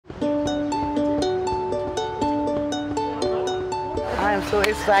so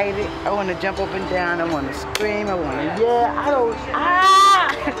excited. I want to jump up and down. I want to scream. I want to yell.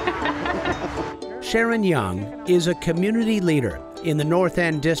 Sharon Young is a community leader in the North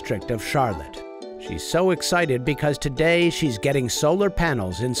End district of Charlotte. She's so excited because today she's getting solar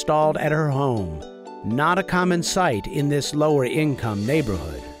panels installed at her home. Not a common sight in this lower income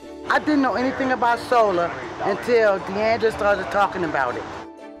neighborhood. I didn't know anything about solar until DeAndrea started talking about it.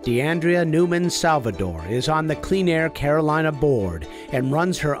 DeAndrea Newman Salvador is on the Clean Air Carolina board and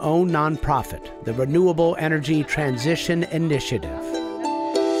runs her own nonprofit, the Renewable Energy Transition Initiative.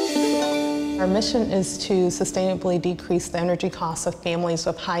 Our mission is to sustainably decrease the energy costs of families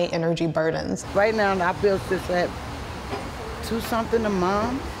with high energy burdens. Right now, our bill sits at $2-something a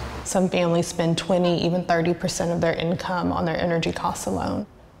month. Some families spend 20, even 30% of their income on their energy costs alone.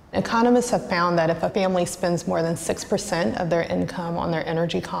 Economists have found that if a family spends more than 6% of their income on their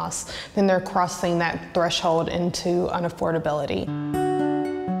energy costs, then they're crossing that threshold into unaffordability.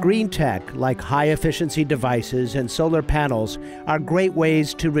 Green tech, like high-efficiency devices and solar panels, are great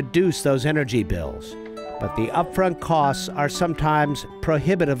ways to reduce those energy bills. But the upfront costs are sometimes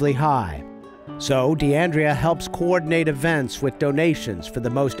prohibitively high. So DeAndrea helps coordinate events with donations for the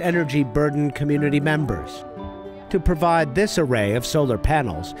most energy-burdened community members. To provide this array of solar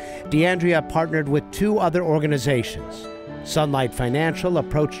panels, DeAndrea partnered with 2 other organizations. Sunlight Financial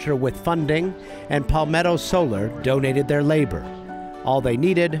approached her with funding, and Palmetto Solar donated their labor. All they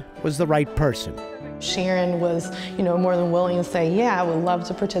needed was the right person. Sharon was, more than willing to say, yeah, I would love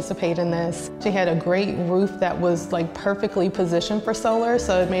to participate in this. She had a great roof that was like perfectly positioned for solar,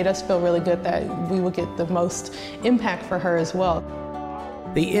 so it made us feel really good that we would get the most impact for her as well.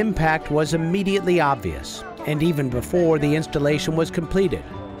 The impact was immediately obvious, and even before the installation was completed.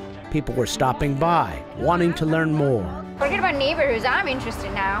 People were stopping by, wanting to learn more. Forget about neighbors, I'm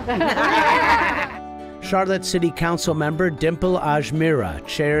interested now. Charlotte City Council member Dimple Ajmera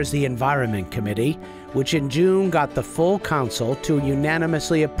chairs the Environment Committee, which in June got the full council to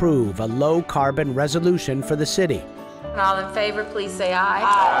unanimously approve a low-carbon resolution for the city. All in favor, please say aye.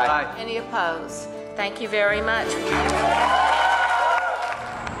 Aye. Any opposed? Thank you very much.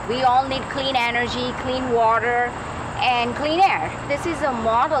 We all need clean energy, clean water, and clean air. This is a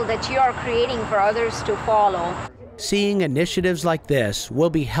model that you are creating for others to follow. Seeing initiatives like this will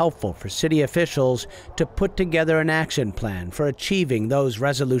be helpful for city officials to put together an action plan for achieving those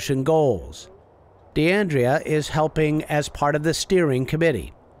resolution goals. DeAndrea is helping as part of the steering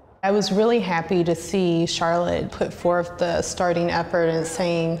committee. I was really happy to see Charlotte put forth the starting effort and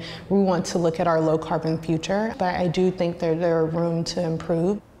saying we want to look at our low-carbon future, but I do think there is room to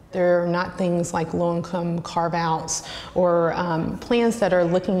improve. There are not things like low-income carve-outs or plans that are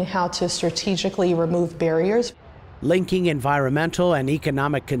looking at how to strategically remove barriers. Linking environmental and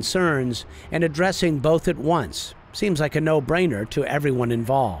economic concerns and addressing both at once seems like a no-brainer to everyone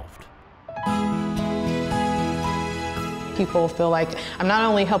involved. People feel like I'm not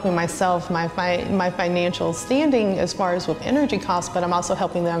only helping myself, my financial standing as far as with energy costs, but I'm also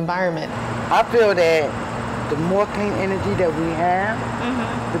helping the environment. I feel that the more clean energy that we have,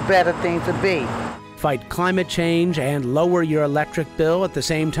 the better things will be. Fight climate change and lower your electric bill at the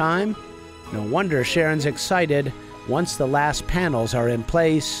same time? No wonder Sharon's excited once the last panels are in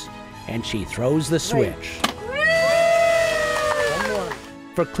place and she throws the switch.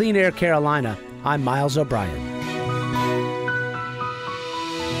 For Clean Air Carolina, I'm Miles O'Brien.